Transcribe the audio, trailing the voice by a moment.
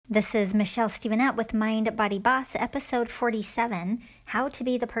This is Michelle Stevenette with Mind Body Boss, episode 47, How to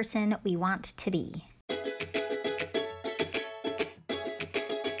Be the Person We Want to Be.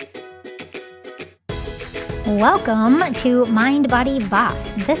 Welcome to Mind Body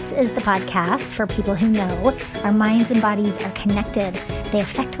Boss. This is the podcast for people who know our minds and bodies are connected, they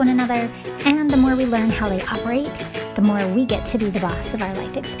affect one another, and the more we learn how they operate, the more we get to be the boss of our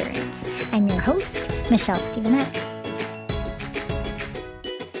life experience. I'm your host, Michelle Stevenette.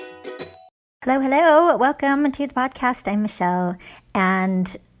 Hello. Welcome to the podcast. I'm Michelle,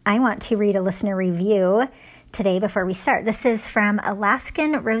 and I want to read a listener review today before we start. This is from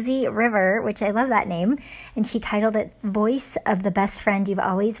Alaskan Rosie River, which I love that name, and she titled it Voice of the Best Friend You've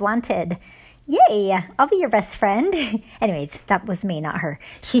Always Wanted. Yay, I'll be your best friend. Anyways, that was me, not her.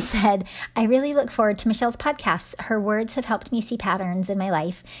 She said, I really look forward to Michelle's podcasts. Her words have helped me see patterns in my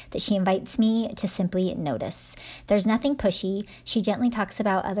life that she invites me to simply notice. There's nothing pushy. She gently talks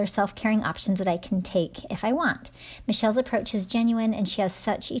about other self-caring options that I can take if I want. Michelle's approach is genuine and she has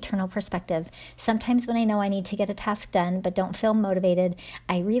such eternal perspective. Sometimes when I know I need to get a task done but don't feel motivated,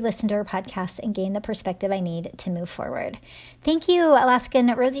 I re-listen to her podcasts and gain the perspective I need to move forward. Thank you,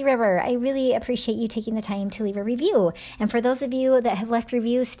 Alaskan Rosie River. I really appreciate you taking the time to leave a review. And for those of you that have left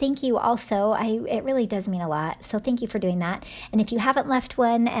reviews, thank you also. It really does mean a lot. So thank you for doing that. And if you haven't left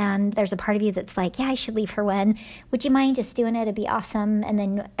one and there's a part of you that's like, yeah, I should leave her one, would you mind just doing it? It'd be awesome. And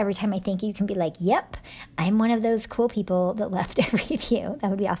then every time I thank you, you can be like, yep, I'm one of those cool people that left a review. That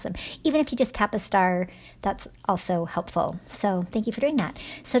would be awesome. Even if you just tap a star, that's also helpful. So thank you for doing that.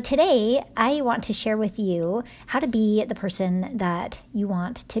 So today I want to share with you how to be the person that you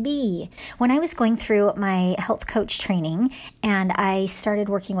want to be. When I was going through my health coach training and I started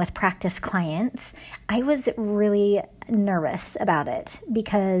working with practice clients, I was really nervous about it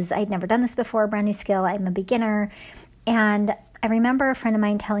because I'd never done this before, brand new skill. I'm a beginner. And I remember a friend of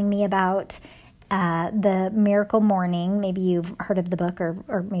mine telling me about the Miracle Morning. Maybe you've heard of the book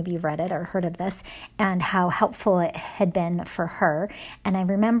or maybe you've read it or heard of this, and how helpful it had been for her. And I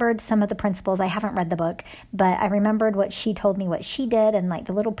remembered some of the principles. I haven't read the book, but I remembered what she told me, what she did, and like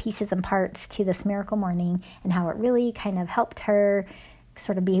the little pieces and parts to this Miracle Morning and how it really kind of helped her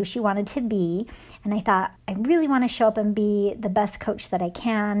sort of be who she wanted to be. And I thought, I really want to show up and be the best coach that I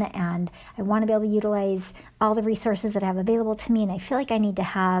can, and I want to be able to utilize all the resources that I have available to me, and I feel like I need to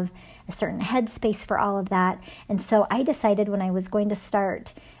have a certain headspace for all of that. And so I decided when I was going to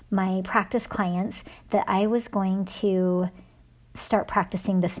start my practice clients that I was going to start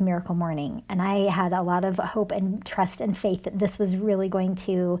practicing this Miracle Morning. And I had a lot of hope and trust and faith that this was really going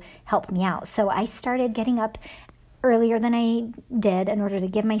to help me out. So I started getting up earlier than I did in order to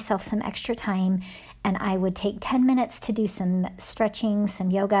give myself some extra time. And I would take 10 minutes to do some stretching, some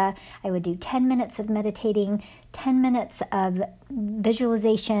yoga. I would do 10 minutes of meditating, 10 minutes of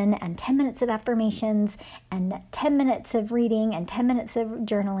visualization, and 10 minutes of affirmations, and 10 minutes of reading, and 10 minutes of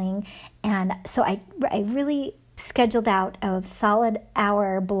journaling. And so I really scheduled out a solid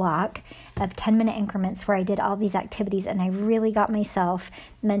hour block of 10-minute increments where I did all these activities, and I really got myself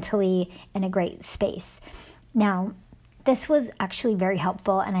mentally in a great space. Now, this was actually very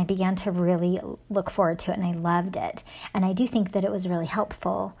helpful, and I began to really look forward to it, and I loved it. And I do think that it was really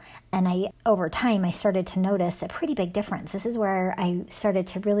helpful. And over time, I started to notice a pretty big difference. This is where I started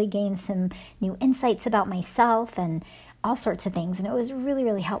to really gain some new insights about myself and all sorts of things. And it was really,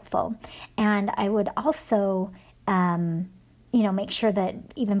 really helpful. And I would also, make sure that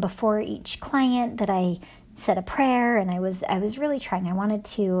even before each client that I said a prayer, and I was really trying. I wanted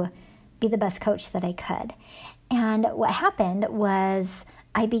to be the best coach that I could. And what happened was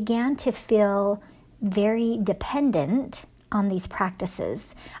I began to feel very dependent on these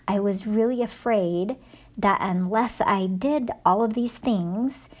practices. I was really afraid that unless I did all of these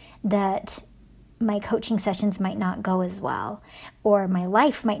things, that my coaching sessions might not go as well, or my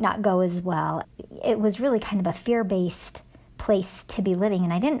life might not go as well. It was really kind of a fear-based place to be living,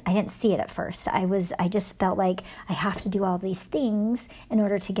 and I didn't see it at first. I just felt like I have to do all these things in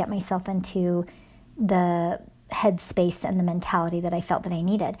order to get myself into the headspace and the mentality that I felt that I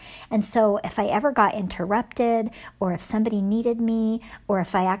needed. And so if I ever got interrupted, or if somebody needed me, or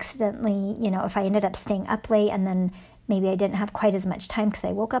if I accidentally, if I ended up staying up late and then maybe I didn't have quite as much time because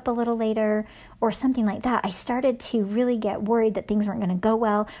I woke up a little later or something like that, I started to really get worried that things weren't going to go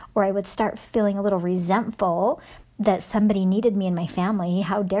well, or I would start feeling a little resentful that somebody needed me in my family.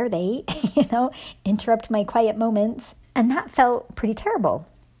 How dare they, interrupt my quiet moments? And that felt pretty terrible.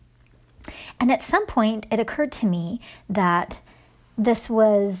 And at some point, it occurred to me that this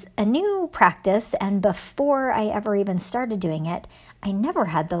was a new practice, and before I ever even started doing it, I never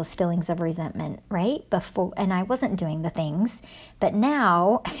had those feelings of resentment, right? Before, and I wasn't doing the things. But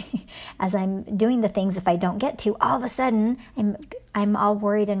now, as I'm doing the things, if I don't get to, all of a sudden, I'm all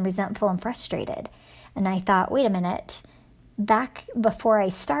worried and resentful and frustrated. And I thought, wait a minute, back before I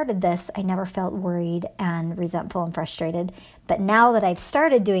started this, I never felt worried and resentful and frustrated. But now that I've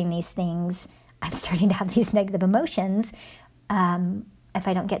started doing these things, I'm starting to have these negative emotions if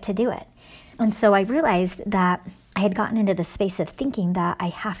I don't get to do it. And so I realized that I had gotten into the space of thinking that I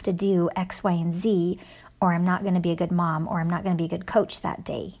have to do X, Y, and Z, or I'm not going to be a good mom, or I'm not going to be a good coach that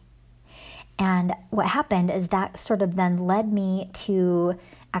day. And what happened is that sort of then led me to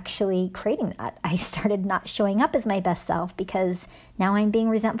actually creating that. I started not showing up as my best self because now I'm being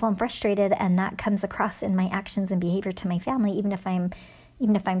resentful and frustrated, and that comes across in my actions and behavior to my family, even if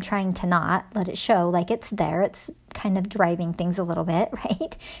I'm trying to not let it show, like it's there, it's kind of driving things a little bit,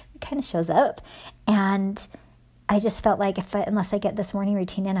 right? It kind of shows up. And I just felt like unless I get this morning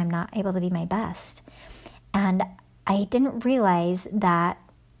routine in, I'm not able to be my best. And I didn't realize that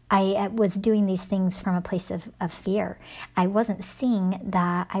I was doing these things from a place of fear. I wasn't seeing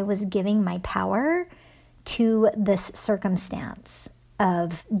that I was giving my power to this circumstance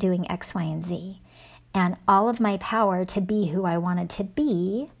of doing X, Y, and Z. And all of my power to be who I wanted to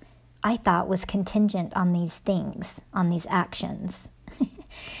be, I thought was contingent on these things, on these actions.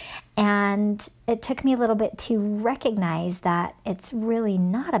 And it took me a little bit to recognize that it's really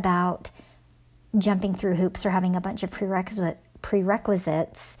not about jumping through hoops or having a bunch of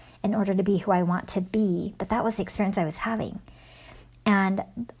prerequisites in order to be who I want to be. But that was the experience I was having. And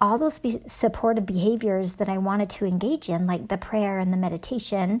all those supportive behaviors that I wanted to engage in, like the prayer and the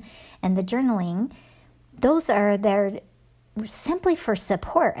meditation and the journaling, those are there simply for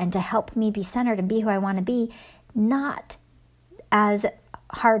support and to help me be centered and be who I want to be, not as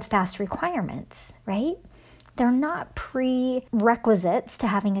hard, fast requirements, right? They're not prerequisites to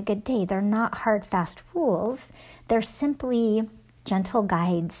having a good day. They're not hard, fast rules. They're simply gentle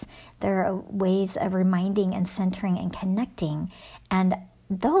guides. They're ways of reminding and centering and connecting. And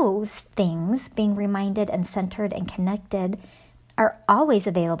those things, being reminded and centered and connected, are always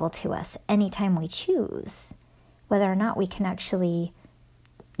available to us anytime we choose. Whether or not we can actually,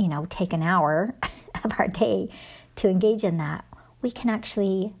 take an hour of our day to engage in that, we can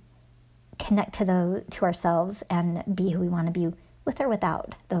actually connect to ourselves and be who we want to be with or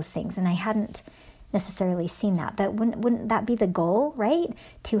without those things. And I hadn't necessarily seen that, but wouldn't that be the goal, right?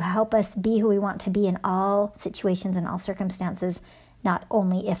 To help us be who we want to be in all situations and all circumstances, not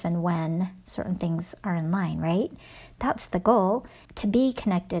only if and when certain things are in line, right? That's the goal, to be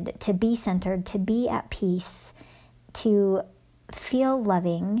connected, to be centered, to be at peace, to feel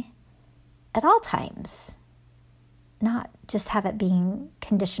loving at all times, not just have it being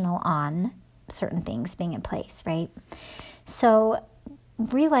conditional on certain things being in place, right? So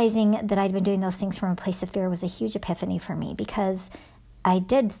realizing that I'd been doing those things from a place of fear was a huge epiphany for me, because I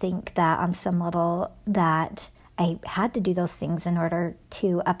did think that on some level that I had to do those things in order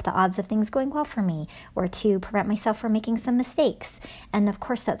to up the odds of things going well for me, or to prevent myself from making some mistakes. And of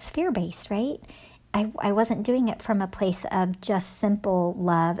course, that's fear-based, right? I wasn't doing it from a place of just simple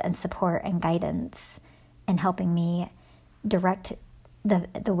love and support and guidance and helping me direct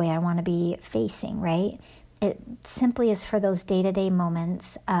the way I want to be facing, right? It simply is for those day-to-day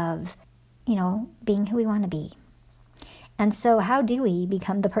moments of, being who we want to be. And so how do we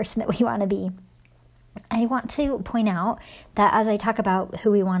become the person that we want to be? I want to point out that as I talk about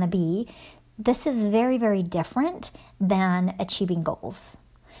who we want to be, this is very, very different than achieving goals.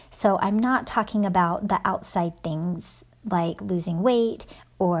 So I'm not talking about the outside things like losing weight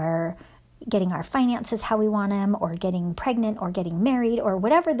or getting our finances how we want them, or getting pregnant or getting married, or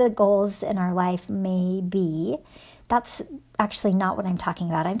whatever the goals in our life may be. That's actually not what I'm talking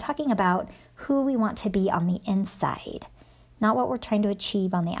about. I'm talking about who we want to be on the inside, not what we're trying to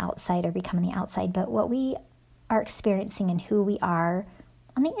achieve on the outside or become on the outside, but what we are experiencing and who we are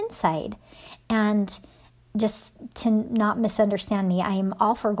on the inside. And just to not misunderstand me, I am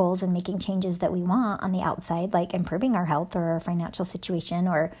all for goals and making changes that we want on the outside, like improving our health or our financial situation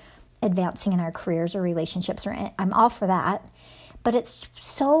or advancing in our careers or relationships. I'm all for that. But it's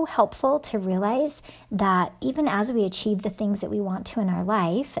so helpful to realize that even as we achieve the things that we want to in our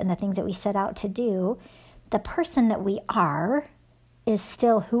life and the things that we set out to do, the person that we are is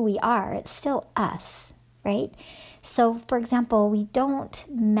still who we are. It's still us, right? So, for example, we don't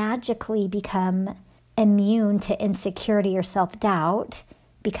magically become immune to insecurity or self-doubt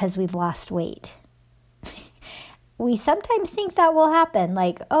because we've lost weight. We sometimes think that will happen,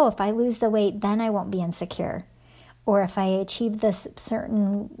 like, oh, if I lose the weight, then I won't be insecure. or if I achieve this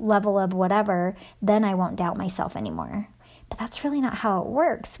certain level of whatever, then I won't doubt myself anymore. But that's really not how it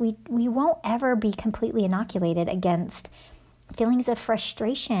works. We won't ever be completely inoculated against feelings of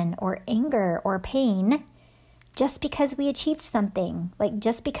frustration or anger or pain just because we achieved something. Like,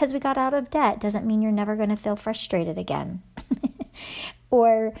 just because we got out of debt doesn't mean you're never going to feel frustrated again.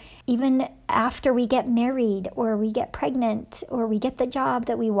 Or even after we get married or we get pregnant or we get the job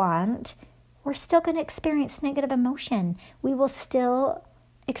that we want, we're still going to experience negative emotion. We will still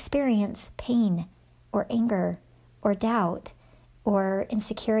experience pain or anger or doubt or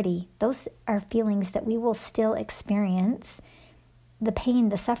insecurity. Those are feelings that we will still experience. The pain,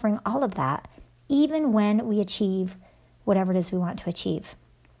 the suffering, all of that, even when we achieve whatever it is we want to achieve.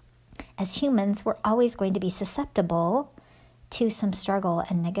 As humans, we're always going to be susceptible to some struggle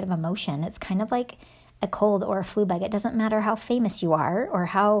and negative emotion. It's kind of like a cold or a flu bug. It doesn't matter how famous you are or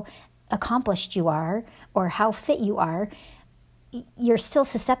how accomplished you are or how fit you are. You're still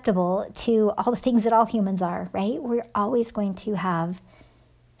susceptible to all the things that all humans are, right? We're always going to have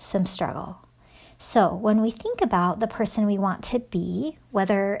some struggle. So when we think about the person we want to be,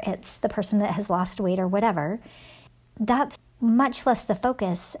 whether it's the person that has lost weight or whatever, that's much less the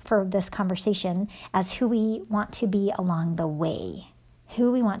focus for this conversation as who we want to be along the way.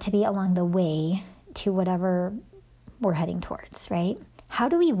 Who we want to be along the way to whatever we're heading towards, right? How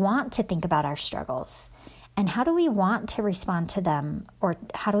do we want to think about our struggles? And how do we want to respond to them? Or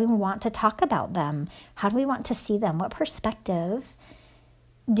how do we want to talk about them? How do we want to see them? What perspective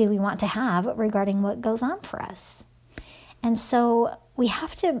do we want to have regarding what goes on for us? And so we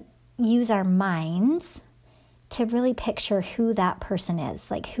have to use our minds to really picture who that person is.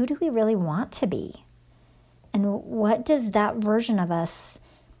 Like, who do we really want to be? And what does that version of us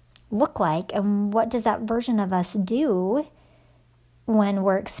look like? And what does that version of us do when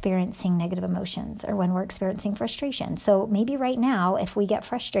we're experiencing negative emotions or when we're experiencing frustration? So maybe right now, if we get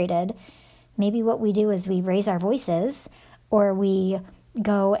frustrated, maybe what we do is we raise our voices, or we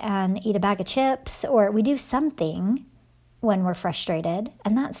go and eat a bag of chips, or we do something when we're frustrated,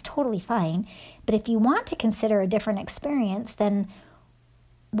 and that's totally fine. But if you want to consider a different experience, then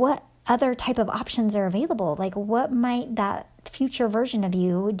what other type of options are available? Like, what might that future version of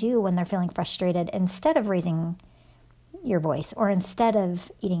you do when they're feeling frustrated instead of raising your voice or instead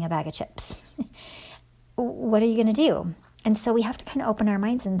of eating a bag of chips? What are you going to do? And so we have to kind of open our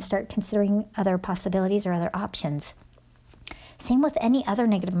minds and start considering other possibilities or other options. Same with any other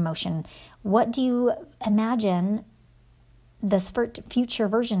negative emotion. What do you imagine this future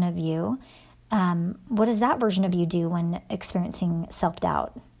version of you, what does that version of you do when experiencing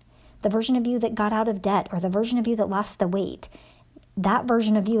self-doubt? The version of you that got out of debt, or the version of you that lost the weight, that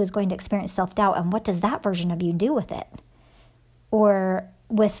version of you is going to experience self-doubt. And what does that version of you do with it? Or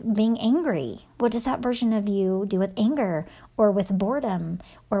with being angry, what does that version of you do with anger, or with boredom,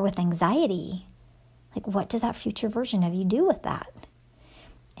 or with anxiety? Like, what does that future version of you do with that?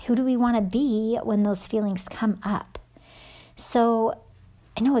 Who do we want to be when those feelings come up? So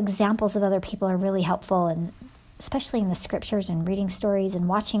I know examples of other people are really helpful, and especially in the scriptures and reading stories and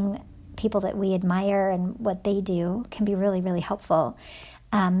watching people that we admire and what they do can be really, really helpful.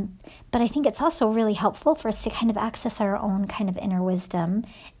 But I think it's also really helpful for us to kind of access our own kind of inner wisdom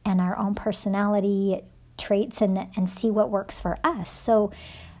and our own personality traits and see what works for us. So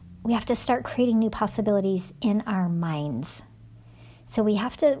we have to start creating new possibilities in our minds. So we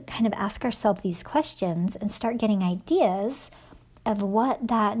have to kind of ask ourselves these questions and start getting ideas of what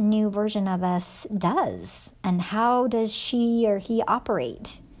that new version of us does and how does she or he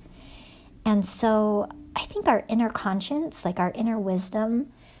operate. And so I think our inner conscience, like our inner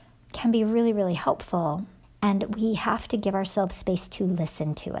wisdom, can be really, really helpful. And we have to give ourselves space to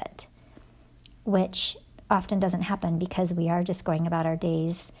listen to it, which often doesn't happen because we are just going about our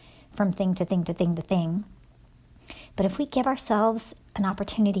days from thing to thing to thing to thing. But if we give ourselves an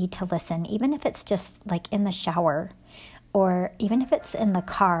opportunity to listen, even if it's just like in the shower, or even if it's in the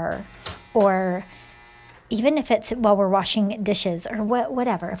car, or even if it's while we're washing dishes, or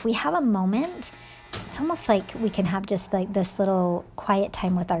whatever, if we have a moment, it's almost like we can have just like this little quiet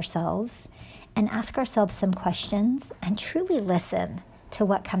time with ourselves and ask ourselves some questions and truly listen to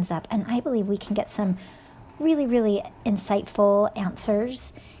what comes up. And I believe we can get some really, really insightful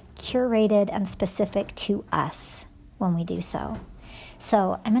answers, curated and specific to us when we do so.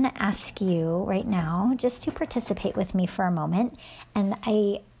 So I'm going to ask you right now just to participate with me for a moment. And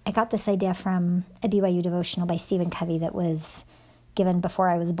I got this idea from a BYU devotional by Stephen Covey that was given before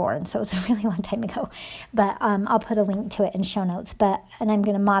I was born. So it was a really long time ago. But I'll put a link to it in show notes. And I'm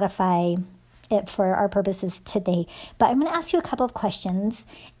going to modify it for our purposes today. But I'm going to ask you a couple of questions,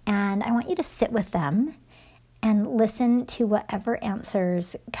 and I want you to sit with them and listen to whatever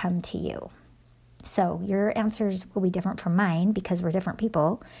answers come to you. So your answers will be different from mine because we're different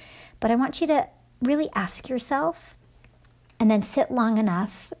people, but I want you to really ask yourself and then sit long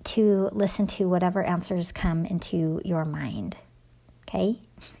enough to listen to whatever answers come into your mind. Okay?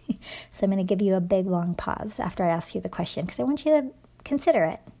 So I'm going to give you a big long pause after I ask you the question because I want you to consider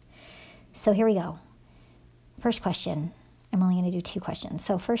it. So here we go. First question. I'm only going to do 2 questions.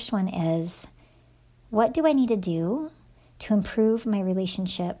 So first one is, what do I need to do to improve my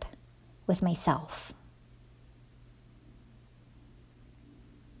relationship with myself?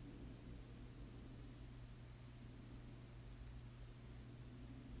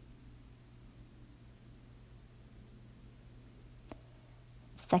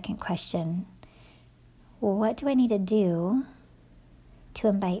 Second question, what do I need to do to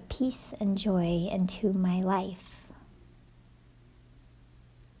invite peace and joy into my life?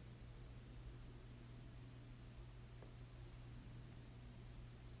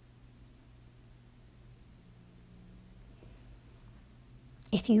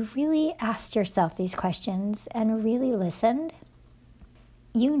 If you really asked yourself these questions and really listened,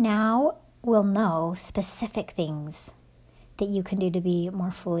 you now will know specific things that you can do to be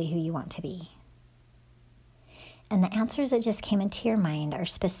more fully who you want to be. And the answers that just came into your mind are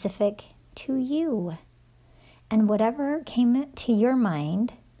specific to you. And whatever came to your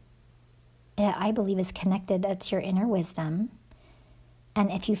mind, I believe is connected, that's your inner wisdom. And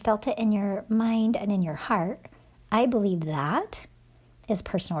if you felt it in your mind and in your heart, I believe that is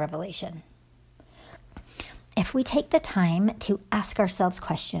personal revelation. If we take the time to ask ourselves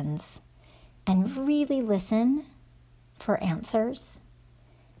questions and really listen for answers,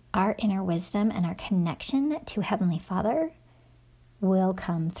 our inner wisdom and our connection to Heavenly Father will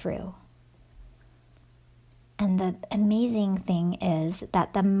come through. And the amazing thing is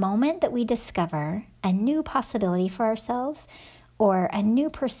that the moment that we discover a new possibility for ourselves or a new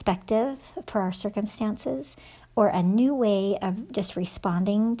perspective for our circumstances or a new way of just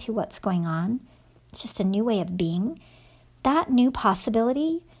responding to what's going on, it's just a new way of being, that new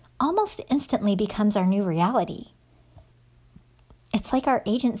possibility almost instantly becomes our new reality. It's like our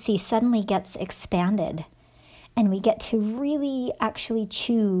agency suddenly gets expanded and we get to really actually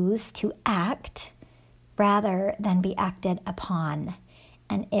choose to act rather than be acted upon.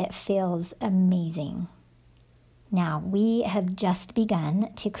 And it feels amazing. Now, we have just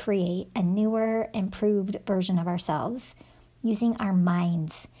begun to create a newer, improved version of ourselves using our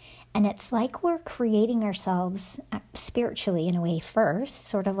minds. And it's like we're creating ourselves spiritually in a way first,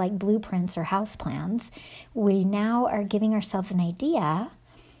 sort of like blueprints or house plans. We now are giving ourselves an idea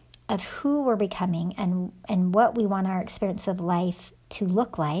of who we're becoming and what we want our experience of life to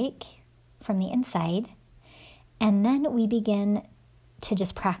look like from the inside. And then we begin to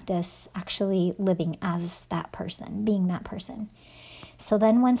just practice actually living as that person, being that person. So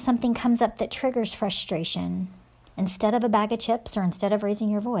then when something comes up that triggers frustration, instead of a bag of chips or instead of raising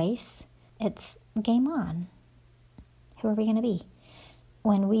your voice, it's game on. Who are we going to be?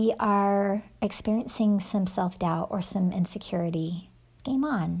 When we are experiencing some self-doubt or some insecurity, game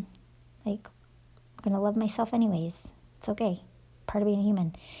on. Like, I'm going to love myself anyways. It's okay. Part of being a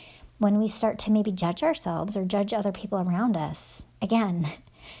human. When we start to maybe judge ourselves or judge other people around us, again,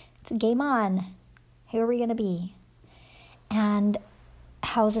 it's game on. Who are we going to be? And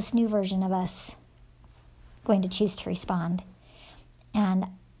how is this new version of us going to choose to respond? And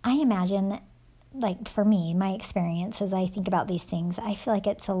I imagine, like for me, my experience as I think about these things, I feel like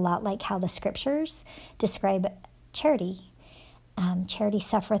it's a lot like how the scriptures describe charity. Charity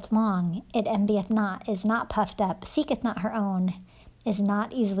suffereth long, it envieth not, is not puffed up, seeketh not her own, is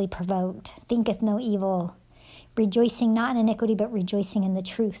not easily provoked, thinketh no evil, rejoicing not in iniquity, but rejoicing in the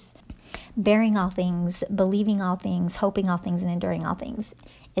truth, bearing all things, believing all things, hoping all things, and enduring all things.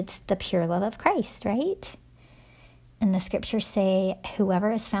 It's the pure love of Christ, right? And the scriptures say,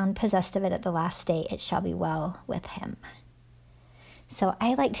 whoever is found possessed of it at the last day, it shall be well with him. So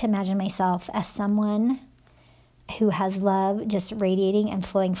I like to imagine myself as someone who has love just radiating and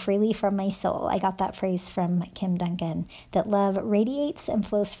flowing freely from my soul. I got that phrase from Kim Duncan, that love radiates and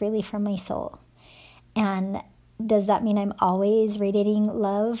flows freely from my soul. And does that mean I'm always radiating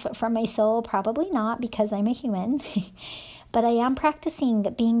love from my soul? Probably not, because I'm a human. But I am practicing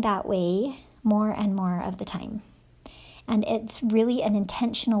being that way more and more of the time. And it's really an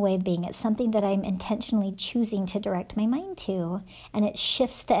intentional way of being. It's something that I'm intentionally choosing to direct my mind to. And it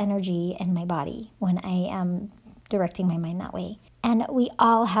shifts the energy in my body when I am directing my mind that way. And we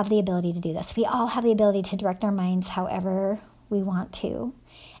all have the ability to do this. We all have the ability to direct our minds however we want to.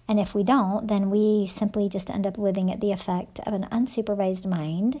 And if we don't, then we simply just end up living at the effect of an unsupervised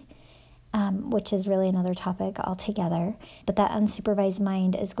mind which is really another topic altogether. But that unsupervised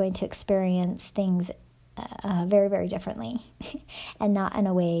mind is going to experience things very, very differently and not in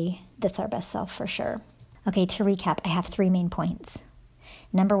a way that's our best self for sure. Okay, to recap, I have 3 main points.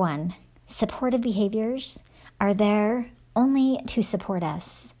 Number 1, supportive behaviors are there only to support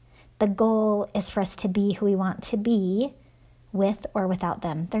us. The goal is for us to be who we want to be with or without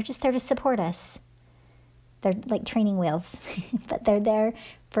them. They're just there to support us. They're like training wheels, but they're there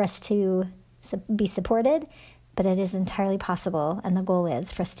for us to be supported, but it is entirely possible, and the goal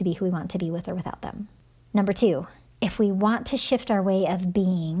is for us to be who we want to be with or without them. Number 2, if we want to shift our way of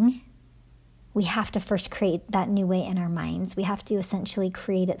being, we have to first create that new way in our minds. We have to essentially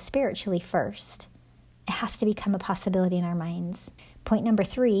create it spiritually first. It has to become a possibility in our minds. Point number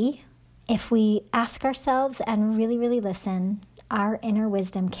 3, if we ask ourselves and really, really listen, our inner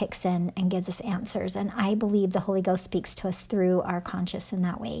wisdom kicks in and gives us answers. And I believe the Holy Ghost speaks to us through our conscious in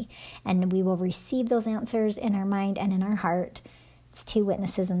that way. And we will receive those answers in our mind and in our heart. It's 2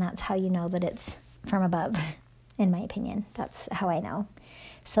 witnesses, and that's how you know that it's from above, in my opinion. That's how I know.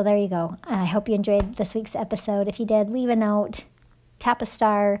 So there you go. I hope you enjoyed this week's episode. If you did, leave a note, tap a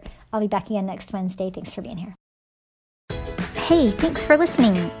star. I'll be back again next Wednesday. Thanks for being here. Hey, thanks for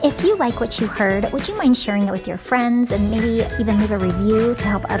listening. If you like what you heard, would you mind sharing it with your friends and maybe even leave a review to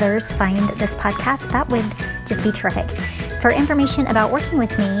help others find this podcast? That would just be terrific. For information about working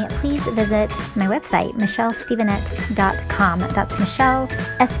with me, please visit my website, michellestevenett.com. That's Michelle,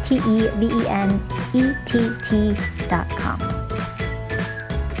 StevenEtt.com.